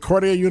at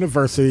Concordia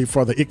University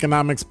for the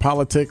Economics,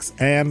 Politics,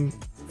 and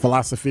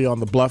Philosophy on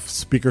the Bluff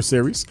Speaker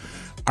Series.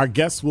 Our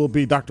guest will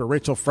be Dr.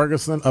 Rachel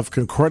Ferguson of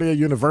Concordia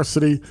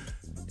University,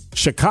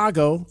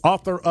 Chicago,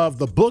 author of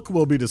the book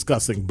we'll be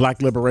discussing,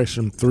 Black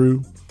Liberation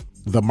Through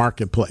the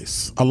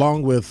Marketplace,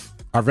 along with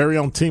our very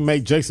own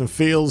teammate Jason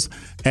Fields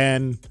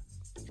and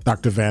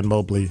Dr. Van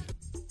Mobley,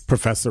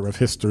 professor of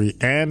history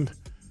and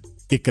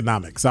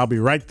economics. I'll be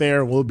right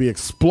there. We'll be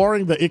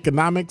exploring the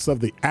economics of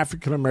the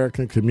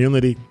African-American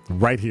community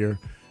right here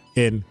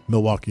in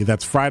Milwaukee.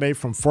 That's Friday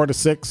from 4 to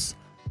 6,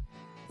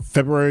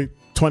 February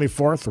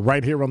 24th,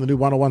 right here on the new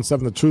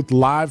 1017 The Truth,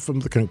 live from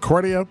the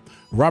Concordia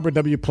Robert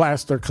W.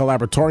 Plaster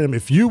Collaboratorium.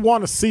 If you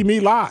want to see me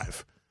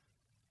live,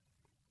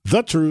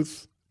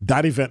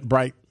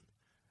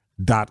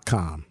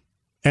 thetruth.eventbrite.com.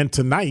 And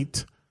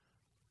tonight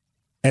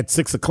at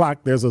 6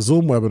 o'clock, there's a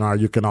Zoom webinar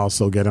you can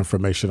also get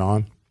information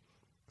on.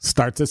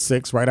 Starts at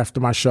 6, right after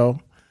my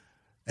show.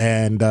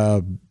 And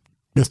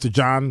Mr.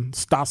 John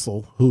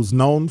Stossel, who's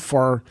known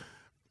for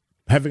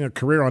having a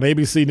career on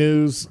ABC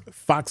News,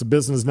 Fox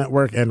Business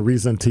Network, and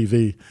Reason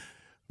TV,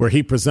 where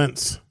he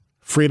presents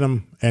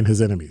freedom and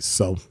his enemies.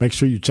 So make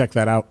sure you check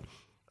that out.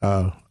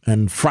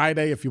 And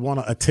Friday, if you want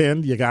to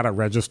attend, you got to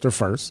register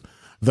first.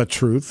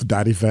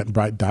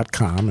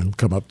 thetruth.eventbrite.com and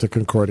come up to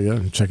Concordia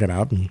and check it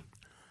out and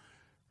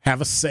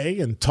have a say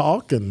and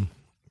talk and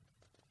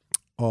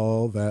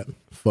all that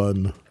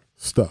fun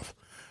stuff.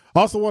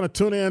 Also want to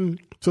tune in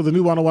to the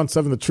new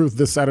 1017 The Truth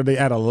this Saturday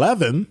at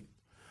 11,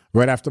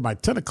 right after my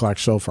 10 o'clock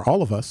show for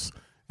all of us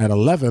at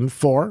 11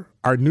 for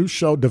our new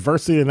show,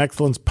 Diversity and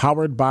Excellence,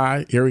 powered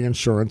by Erie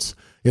Insurance.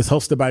 Is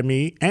hosted by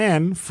me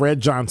and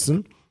Fred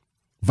Johnson,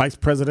 Vice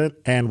President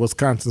and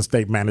Wisconsin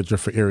State Manager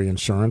for Erie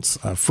Insurance.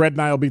 Fred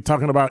and I will be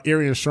talking about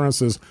Erie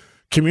Insurance's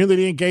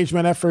community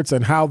engagement efforts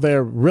and how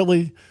they're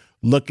really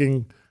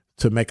looking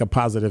to make a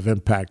positive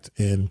impact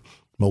in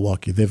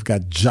Milwaukee. They've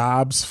got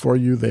jobs for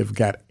you. They've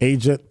got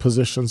agent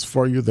positions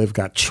for you. They've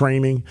got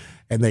training,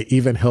 and they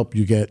even help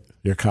you get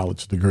your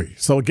college degree.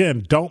 So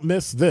again, don't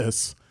miss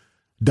this.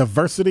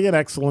 Diversity and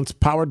Excellence,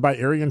 powered by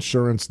Erie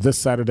Insurance, this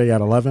Saturday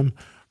at 11,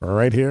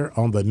 right here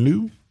on the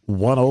new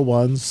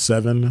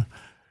 1017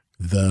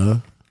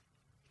 The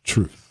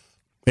Truth.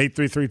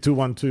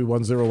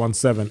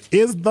 833-212-1017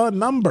 is the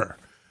number.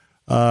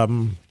 My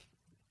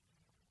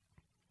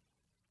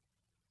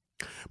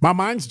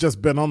mind's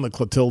just been on the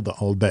Clotilda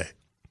all day.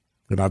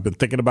 And I've been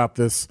thinking about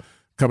this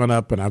coming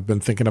up, and I've been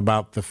thinking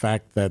about the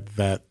fact that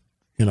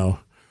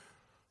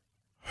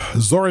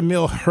Zora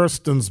Neale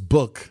Hurston's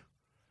book,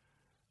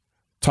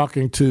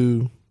 talking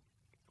to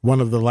one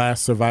of the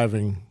last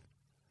surviving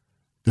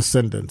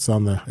descendants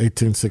on the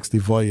 1860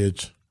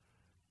 voyage,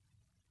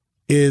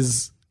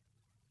 is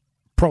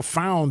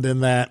profound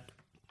in that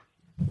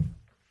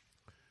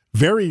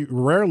very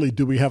rarely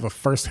do we have a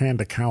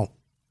firsthand account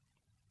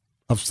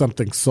of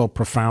something so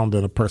profound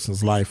in a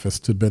person's life as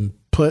to have been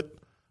put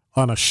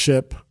on a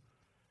ship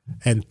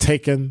and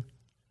taken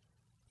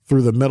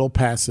through the Middle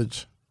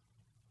Passage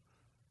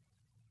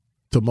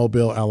to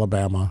Mobile,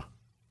 Alabama,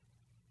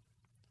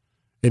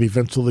 and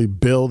eventually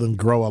build and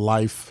grow a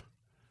life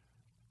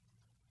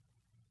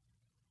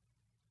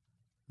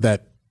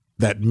that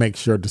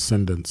makes your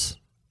descendants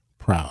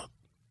proud.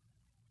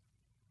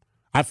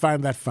 I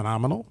find that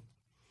phenomenal.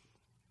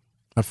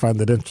 I find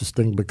it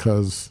interesting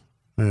because,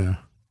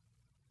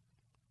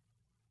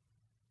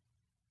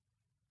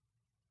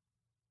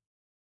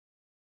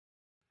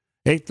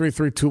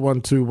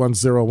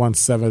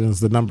 833-212-1017 is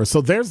the number.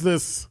 So there's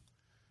this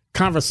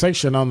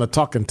conversation on the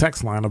talk and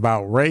text line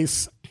about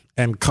race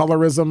and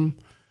colorism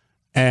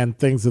and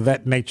things of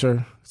that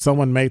nature.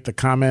 Someone made the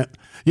comment,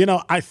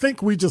 I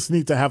think we just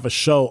need to have a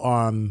show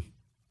on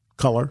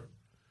color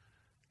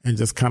and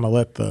just kind of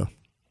let the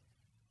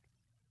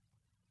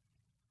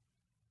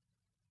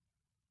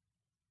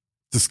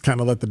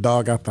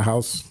dog out the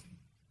house,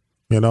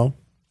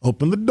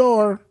 open the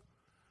door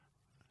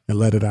and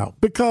let it out.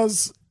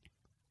 Because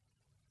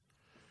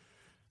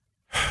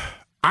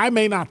I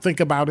may not think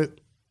about it,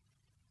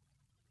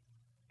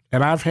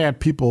 and I've had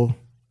people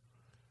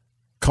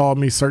call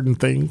me certain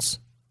things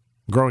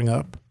growing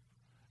up,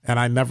 and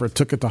I never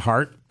took it to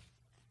heart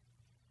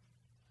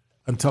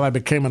until I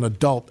became an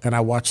adult and I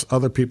watched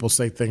other people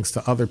say things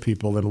to other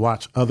people and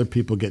watch other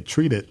people get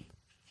treated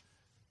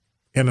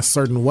in a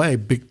certain way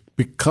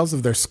because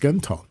of their skin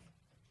tone.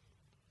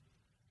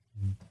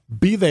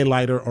 Be they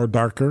lighter or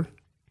darker,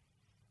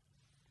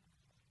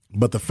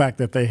 but the fact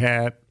that they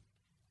had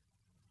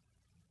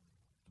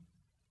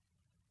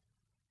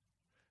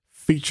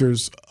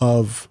features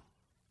of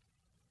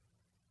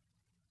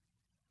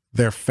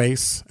their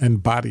face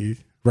and body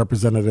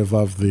representative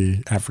of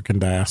the African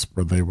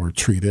diaspora, they were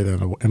treated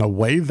in a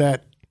way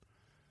that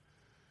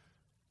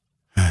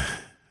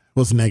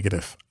was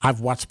negative.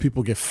 I've watched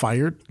people get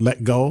fired,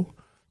 let go,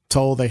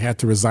 told they had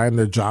to resign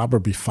their job or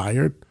be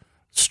fired.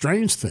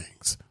 Strange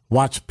things.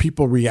 Watch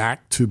people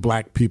react to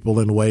black people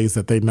in ways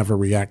that they never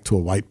react to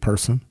a white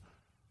person.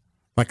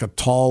 Like a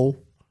tall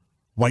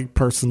white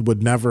person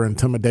would never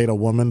intimidate a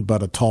woman,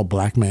 but a tall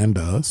black man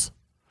does.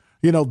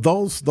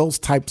 Those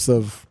types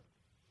of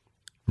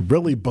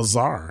really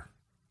bizarre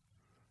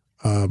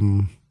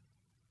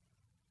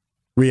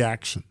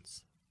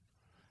reactions.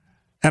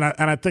 And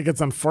I think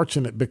it's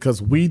unfortunate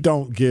because we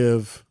don't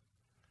give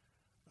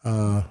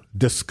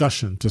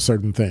discussion to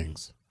certain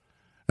things.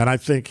 And I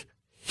think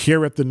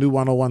here at the new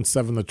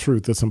 1017 The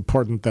Truth, it's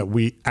important that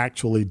we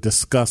actually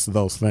discuss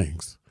those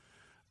things.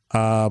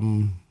 I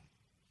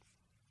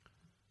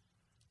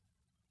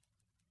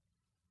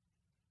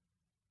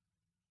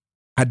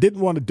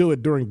didn't want to do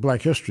it during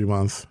Black History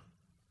Month,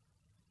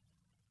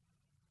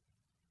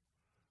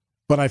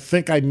 but I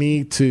think I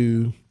need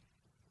to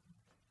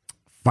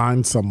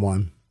find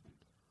someone,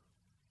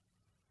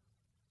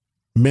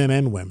 men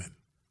and women,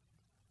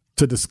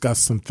 to discuss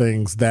some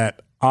things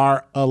that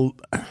are,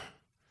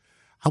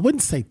 I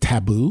wouldn't say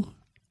taboo,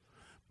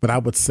 but I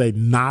would say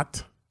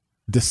not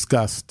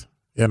discussed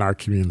in our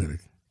community.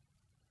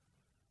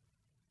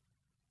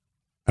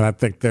 And I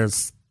think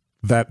there's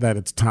that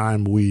it's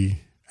time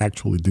we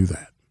actually do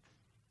that.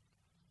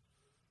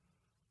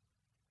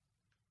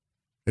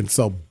 And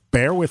so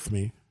bear with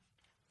me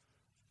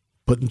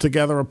putting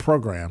together a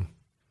program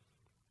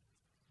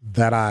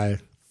that I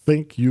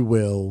think you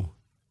will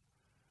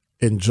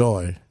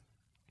enjoy.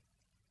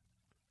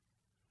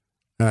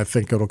 And I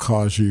think it'll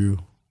cause you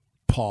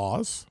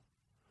pause,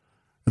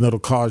 and it'll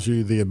cause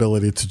you the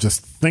ability to just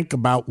think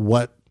about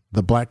what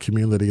the black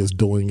community is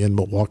doing in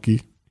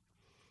Milwaukee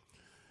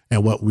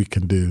and what we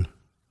can do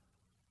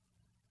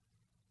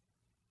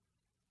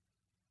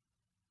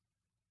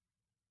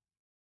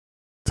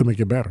to make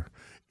it better.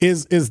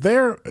 Is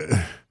there,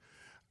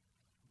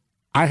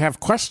 I have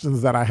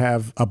questions that I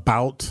have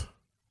about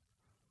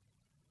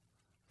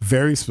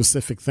very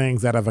specific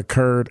things that have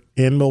occurred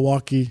in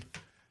Milwaukee.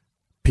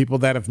 People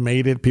that have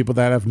made it, people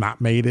that have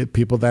not made it,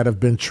 people that have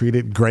been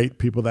treated great,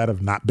 people that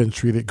have not been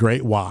treated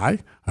great. Why?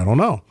 I don't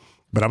know.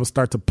 But I'm going to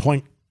start to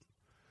point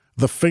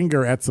the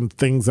finger at some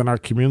things in our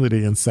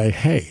community and say,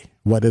 hey,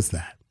 what is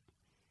that?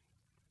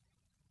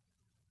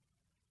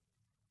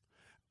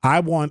 I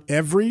want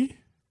every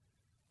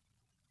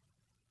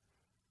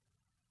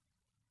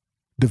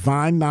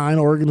Divine Nine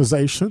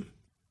organization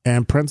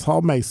and Prince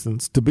Hall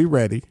Masons to be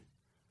ready.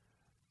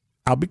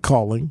 I'll be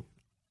calling,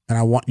 and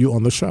I want you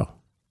on the show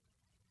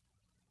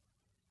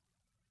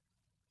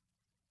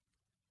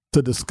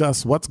to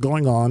discuss what's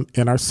going on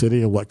in our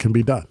city and what can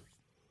be done.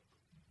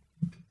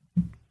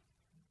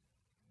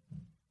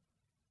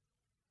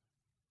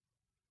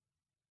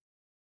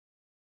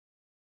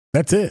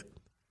 That's it.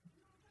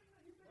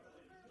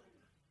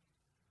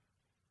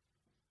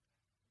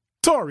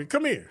 Tori,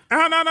 come here.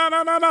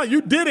 No.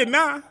 You did it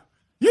now.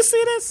 You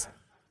see this?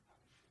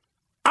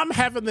 I'm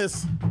having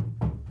this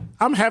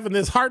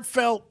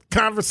heartfelt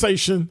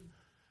conversation,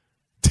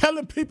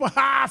 telling people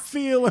how I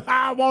feel and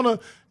how I want to,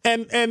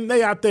 and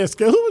they out there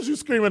scared. Who was you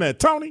screaming at?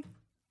 Tony?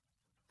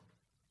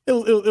 It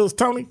was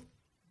Tony.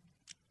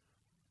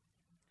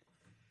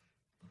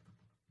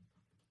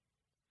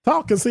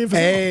 Talk and see if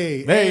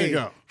it's there you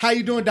go. How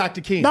you doing,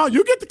 Dr. King? No,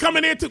 you get to come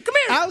in here too. Come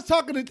here. I was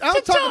talking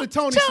to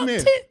Tony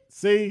Smith.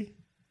 See?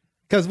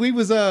 Because we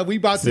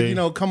about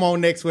to come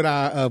on next with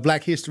our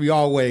Black History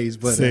Always,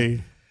 but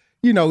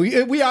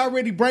we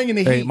already bringing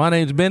the heat. Hey, my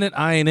name's Bennett.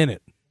 I ain't in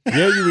it.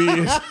 Yeah, you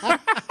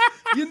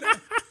is.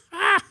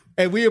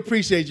 And we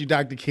appreciate you,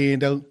 Dr. King.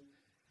 Though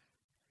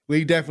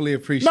we definitely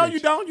appreciate. No, you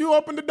don't. You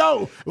opened the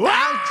door.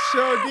 I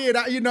sure did.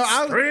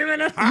 I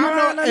screaming and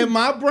hollering. In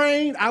my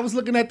brain, I was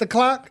looking at the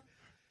clock,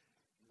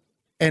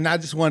 and I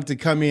just wanted to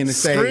come in and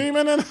say,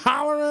 screaming and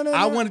hollering.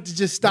 I wanted to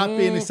just stop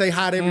in and say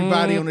hi to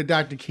everybody on the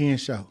Dr. Ken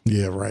show.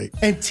 Yeah, right.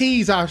 And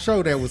tease our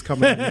show that was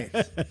coming up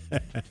next.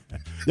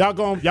 Y'all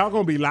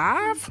gonna be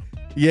live?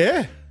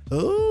 Yeah.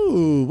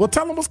 Ooh. Well,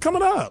 tell them what's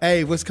coming up.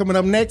 Hey, what's coming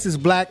up next is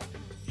Black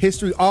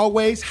History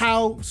Always,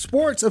 how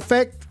sports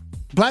affect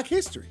Black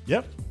history.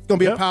 Yep. It's gonna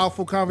be a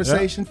powerful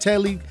conversation. Yep.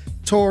 Telly,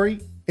 Tori,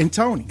 and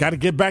Tony. Got to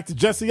get back to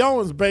Jesse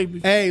Owens, baby.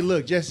 Hey,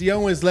 look, Jesse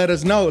Owens let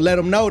him know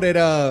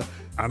that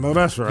I know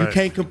that's right. You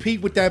can't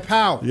compete with that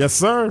power. Yes,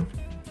 sir.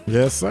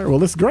 Yes, sir.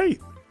 Well, it's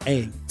great.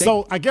 Hey,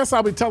 so I guess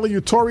I'll be telling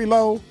you Tori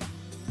Lowe,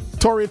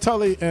 Tori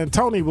Tully, and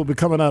Tony will be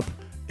coming up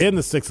in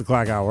the 6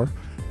 o'clock hour.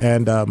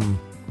 And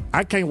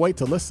I can't wait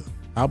to listen.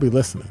 I'll be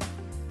listening.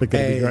 It's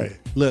going to be great.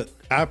 Look,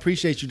 I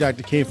appreciate you,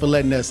 Dr. King, for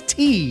letting us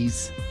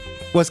tease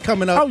what's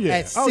coming up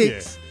at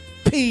 6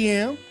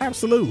 p.m.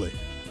 Absolutely.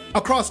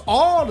 Across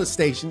all the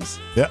stations.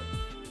 Yep.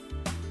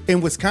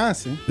 In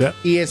Wisconsin. Yep.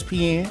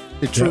 ESPN,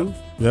 The Truth.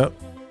 Yep.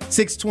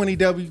 620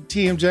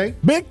 WTMJ.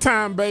 Big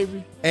time,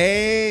 baby.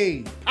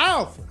 Hey,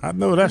 powerful. I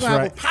know that's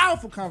right. Have a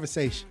powerful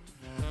conversation.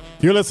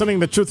 You're listening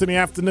to Truth in the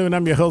Afternoon.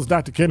 I'm your host,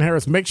 Dr. Ken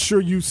Harris. Make sure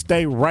you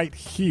stay right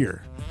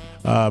here.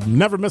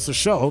 Never miss a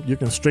show. You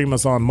can stream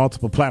us on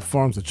multiple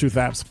platforms, the Truth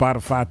app,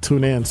 Spotify,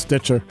 TuneIn,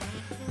 Stitcher,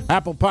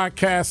 Apple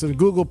Podcasts, and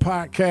Google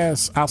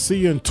Podcasts. I'll see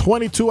you in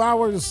 22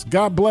 hours.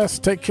 God bless.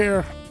 Take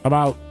care. I'm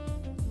out.